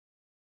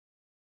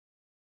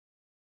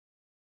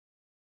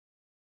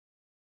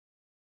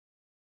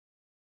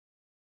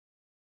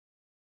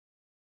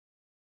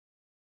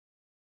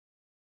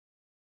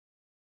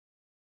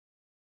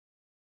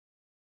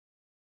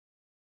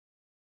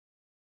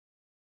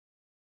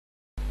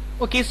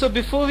Okay, so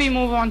before we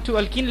move on to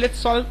alkene, let's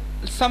solve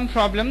some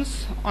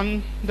problems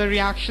on the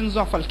reactions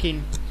of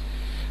alkene.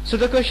 So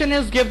the question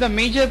is, give the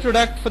major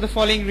product for the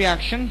following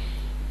reaction,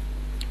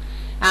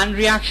 and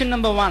reaction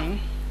number 1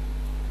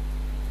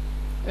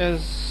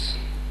 is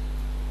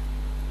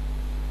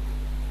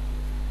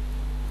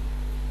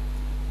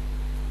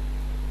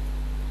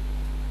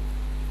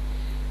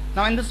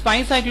now in this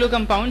bicyclo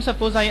compound,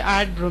 suppose I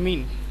add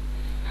bromine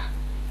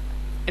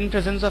in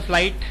presence of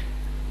light,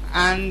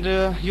 and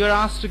you are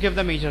asked to give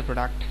the major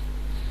product.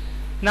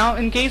 Now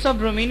in case of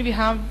bromine, we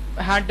have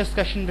had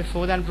discussion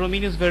before that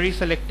bromine is very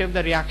selective.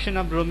 The reaction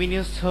of bromine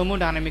is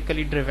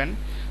thermodynamically driven.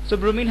 So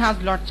bromine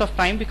has lots of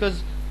time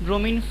because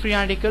bromine free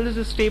radical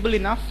is stable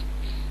enough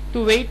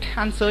to wait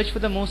and search for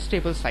the most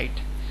stable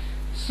site.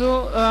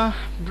 So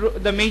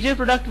the major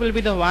product will be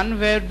the one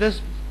where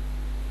this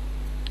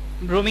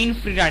bromine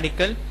free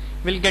radical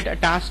will get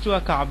attached to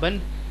a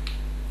carbon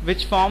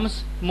which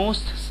forms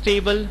most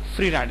stable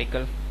free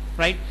radical,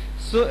 right?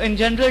 So in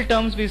general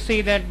terms we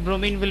say that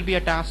bromine will be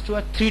attached to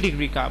a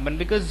 3-degree carbon,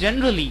 because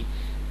generally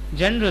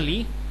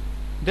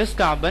this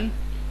carbon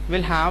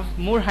will have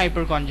more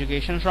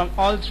hyperconjugation from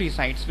all 3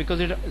 sides, because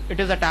it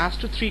is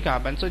attached to 3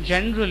 carbons. So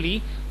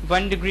generally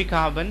 1-degree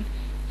carbon,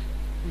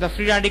 the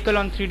free radical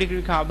on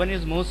 3-degree carbon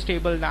is more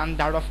stable than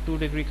that of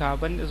 2-degree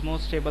carbon, is more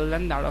stable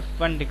than that of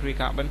 1-degree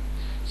carbon.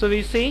 So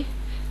we say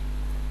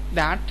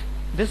that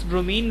this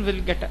bromine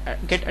will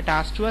get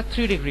attached to a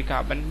 3-degree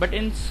carbon. But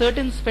in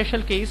certain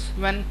special case,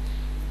 when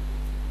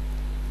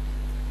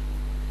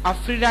a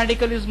free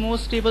radical is more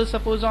stable,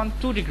 suppose on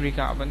 2-degree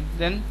carbon,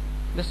 then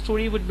the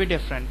story would be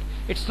different.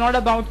 It's not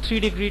about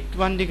 3-degree,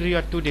 1-degree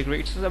or 2-degree,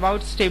 it's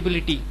about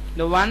stability.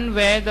 The one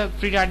where the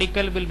free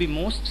radical will be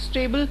most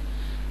stable,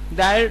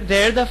 there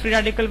the free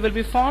radical will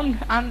be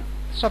formed, and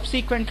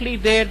subsequently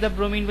there the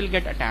bromine will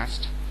get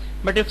attached.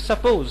 But if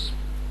suppose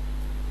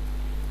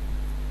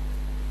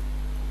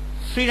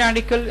free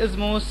radical is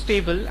more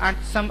stable at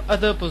some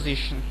other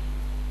position,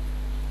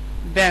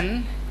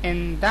 then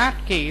in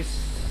that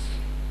case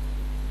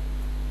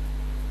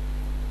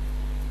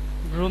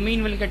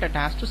bromine will get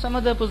attached to some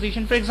other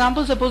position. For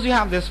example, suppose you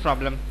have this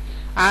problem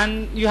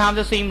and you have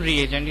the same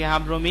reagent, you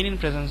have bromine in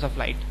presence of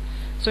light.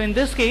 So in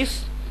this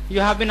case you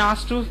have been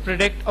asked to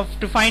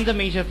to find the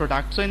major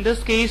product. So in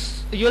this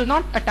case you will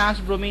not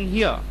attach bromine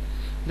here.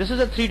 This is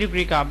a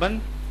 3-degree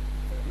carbon,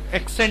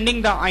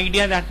 extending the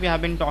idea that we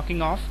have been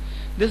talking of.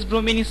 This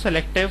bromine is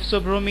selective, so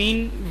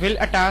bromine will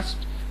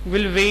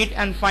wait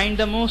and find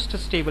the most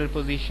stable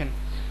position.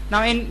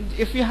 Now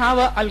if you have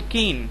a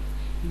alkane,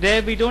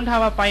 there we don't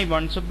have a pi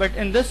bond, so but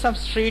in this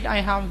substrate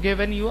I have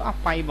given you a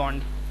pi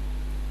bond,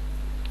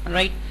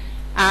 right?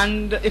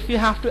 And if you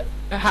have to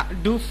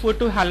do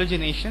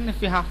photohalogenation,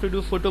 if you have to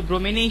do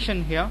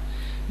photobromination here,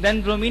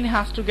 then bromine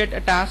has to get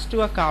attached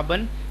to a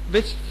carbon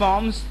which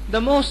forms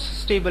the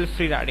most stable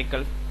free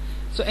radical.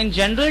 So in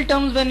general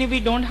terms, when we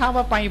don't have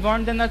a pi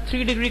bond, then a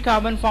 3-degree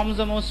carbon forms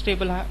the most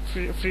stable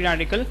free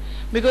radical,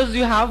 because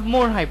you have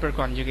more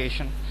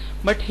hyperconjugation.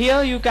 But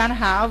here you can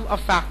have a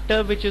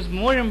factor which is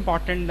more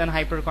important than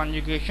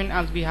hyperconjugation,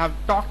 as we have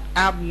talked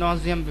ab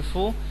nauseum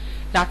before,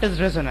 that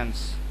is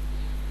resonance,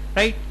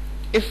 right?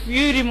 If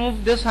you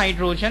remove this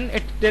hydrogen,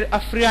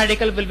 a free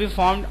radical will be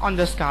formed on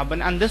this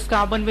carbon, and this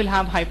carbon will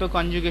have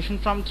hyperconjugation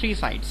from 3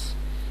 sides,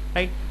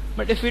 right?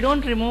 But if we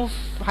don't remove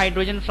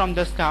hydrogen from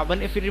this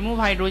carbon, if we remove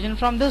hydrogen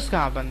from this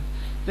carbon,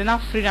 then a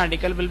free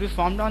radical will be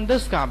formed on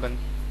this carbon,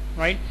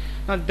 right?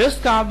 Now this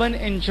carbon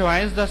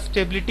enjoys the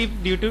stability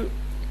due to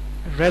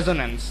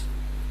resonance,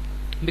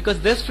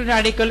 because this free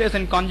radical is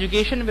in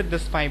conjugation with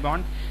this pi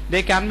bond.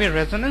 There can be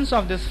resonance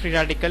of this free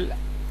radical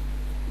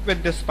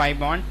with this pi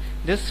bond.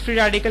 This free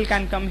radical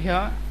can come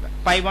here,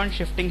 pi bond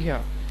shifting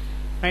here,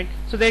 right?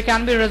 So there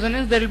can be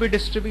resonance, there will be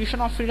distribution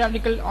of free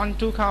radical on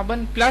 2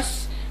 carbon,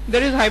 plus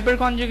there is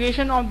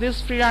hyperconjugation of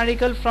this free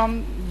radical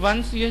from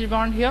 1 CH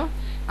bond here,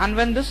 and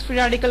when this free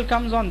radical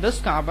comes on this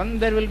carbon,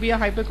 there will be a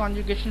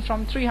hyperconjugation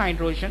from 3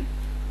 hydrogen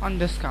on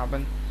this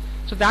carbon.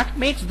 So that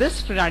makes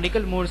this free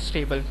radical more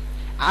stable.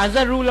 As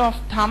a rule of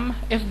thumb,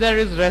 if there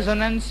is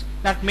resonance,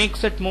 that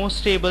makes it more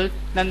stable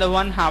than the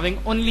one having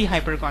only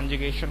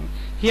hyperconjugation.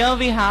 Here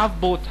we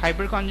have both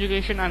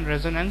hyperconjugation and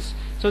resonance,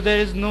 so there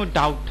is no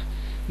doubt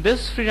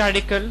this free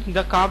radical,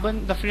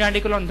 the free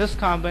radical on this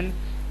carbon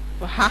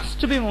has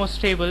to be more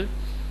stable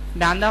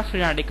than the free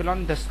radical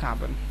on this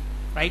carbon,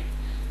 right?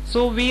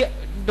 So we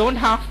don't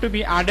have to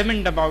be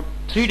adamant about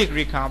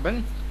 3-degree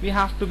carbon, we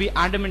have to be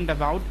adamant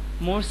about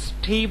more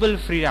stable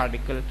free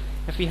radical.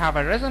 If we have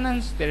a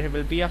resonance, there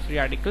will be a free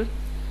radical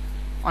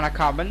on a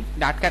carbon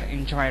that can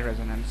enjoy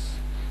resonance.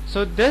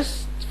 So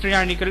this free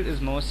radical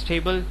is more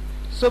stable,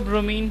 so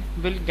bromine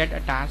will get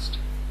attached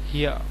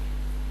here.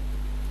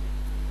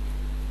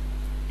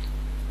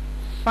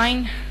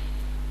 Fine.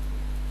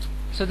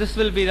 So this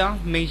will be the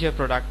major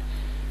product.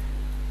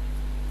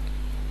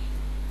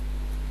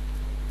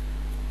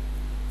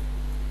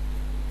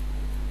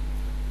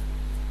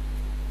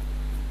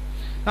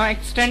 Now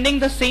extending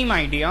the same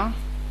idea,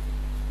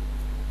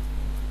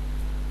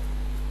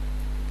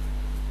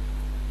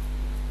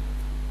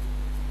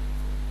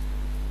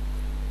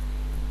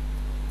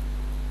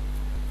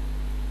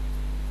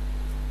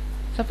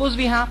 Suppose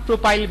we have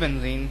propyl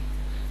benzene.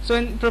 So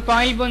in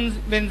propyl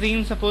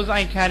benzene, suppose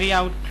I carry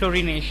out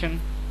chlorination.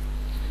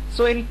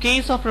 So in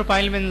case of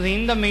propyl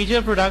benzene, the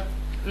major product,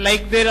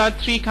 like there are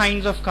three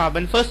kinds of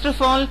carbon. First of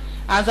all,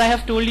 as I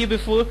have told you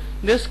before,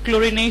 this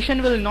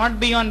chlorination will not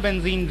be on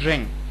benzene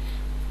ring,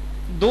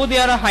 though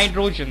there are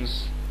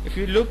hydrogens. If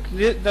you look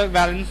the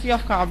valency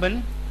of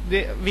carbon,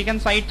 we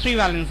can cite three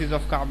valencies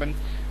of carbon.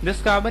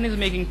 This carbon is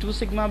making 2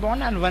 sigma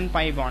bond and 1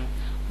 pi bond.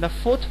 The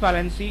fourth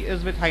valency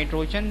is with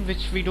hydrogen,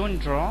 which we don't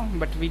draw,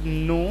 but we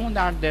know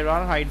that there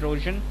are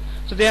hydrogen.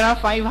 So there are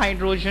 5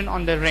 hydrogen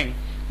on the ring,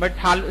 but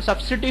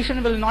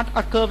substitution will not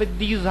occur with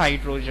these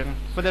hydrogen,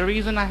 for the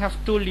reason I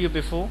have told you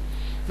before,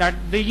 that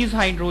these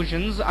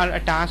hydrogens are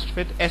attached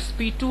with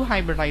sp2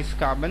 hybridized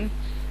carbon.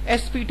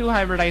 sp2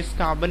 hybridized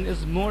carbon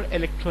is more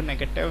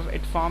electronegative,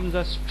 it forms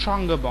a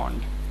stronger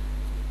bond.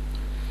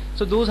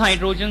 So those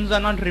hydrogens are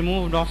not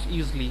removed off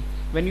easily.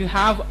 When you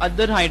have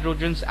other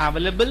hydrogens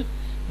available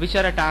which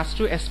are attached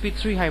to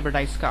sp3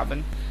 hybridized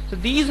carbon, so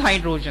these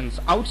hydrogens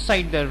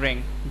outside the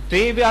ring,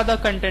 they are the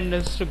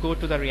contenders to go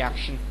to the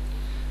reaction.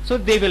 So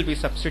they will be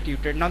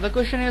substituted. Now the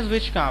question is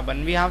which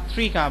carbon? We have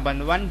 3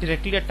 carbon, one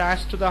directly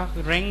attached to the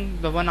ring,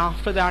 the one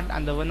after that,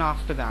 and the one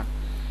after that.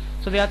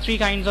 So there are 3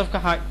 kinds of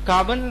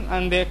carbon,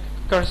 and they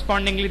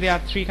correspondingly there are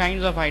 3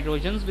 kinds of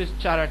hydrogens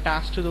which are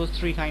attached to those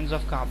 3 kinds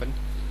of carbon.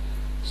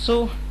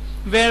 So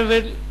where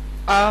will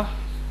a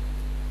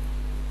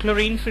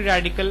chlorine free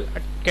radical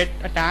get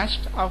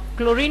attached? A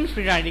chlorine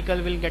free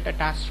radical will get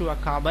attached to a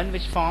carbon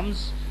which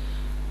forms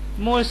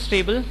more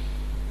stable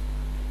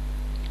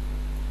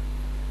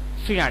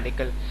free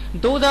radical.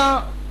 Though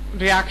the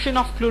reaction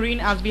of chlorine,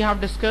 as we have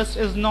discussed,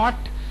 is not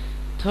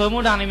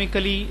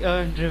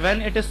thermodynamically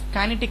driven, it is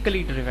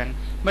kinetically driven,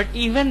 but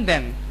even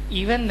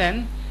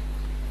then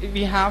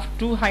we have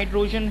 2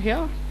 hydrogen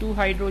here, 2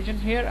 hydrogen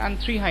here, and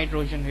 3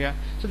 hydrogen here.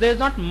 So there is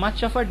not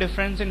much of a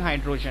difference in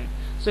hydrogen.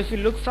 So if you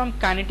look from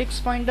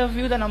kinetics point of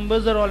view, the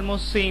numbers are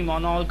almost same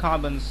on all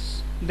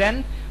carbons.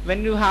 Then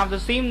when you have the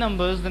same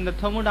numbers, then the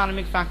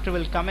thermodynamic factor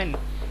will come in,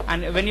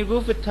 and when you go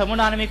with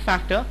thermodynamic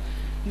factor,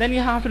 then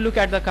you have to look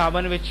at the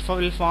carbon which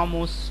will form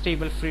most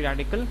stable free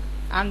radical,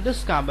 and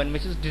this carbon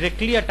which is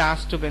directly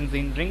attached to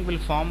benzene ring will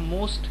form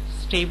most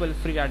stable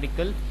free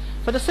radical,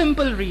 for the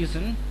simple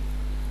reason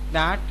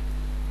that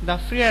the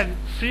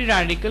free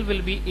radical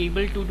will be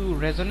able to do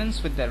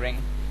resonance with the ring.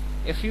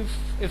 If you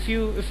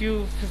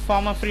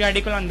form a free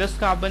radical on this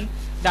carbon,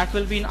 that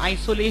will be in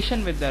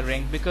isolation with the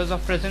ring because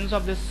of presence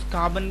of this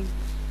carbon,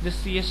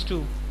 this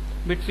CH2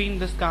 between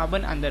this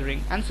carbon and the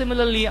ring. And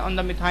similarly on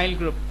the methyl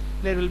group,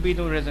 there will be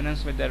no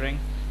resonance with the ring.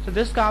 So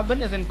this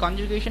carbon is in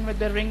conjugation with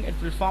the ring, it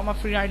will form a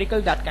free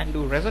radical that can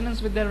do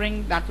resonance with the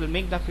ring, that will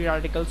make the free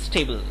radical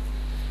stable.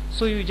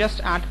 So you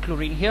just add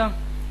chlorine here,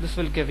 this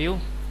will give you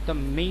the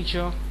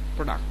major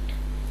product.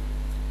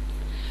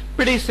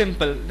 Pretty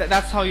simple,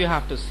 that's how you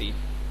have to see.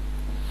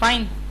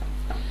 Fine.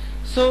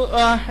 So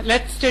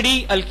let's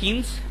study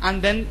alkenes,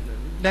 and then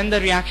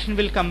the reaction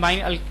will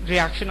combine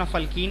reaction of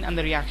alkene and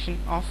the reaction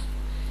of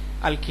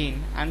alkane.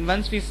 And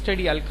once we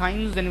study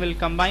alkynes, then we'll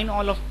combine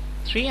all of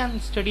 3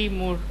 and study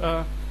more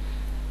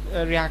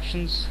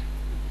reactions.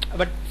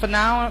 But for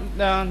now,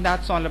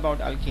 that's all about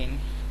alkane.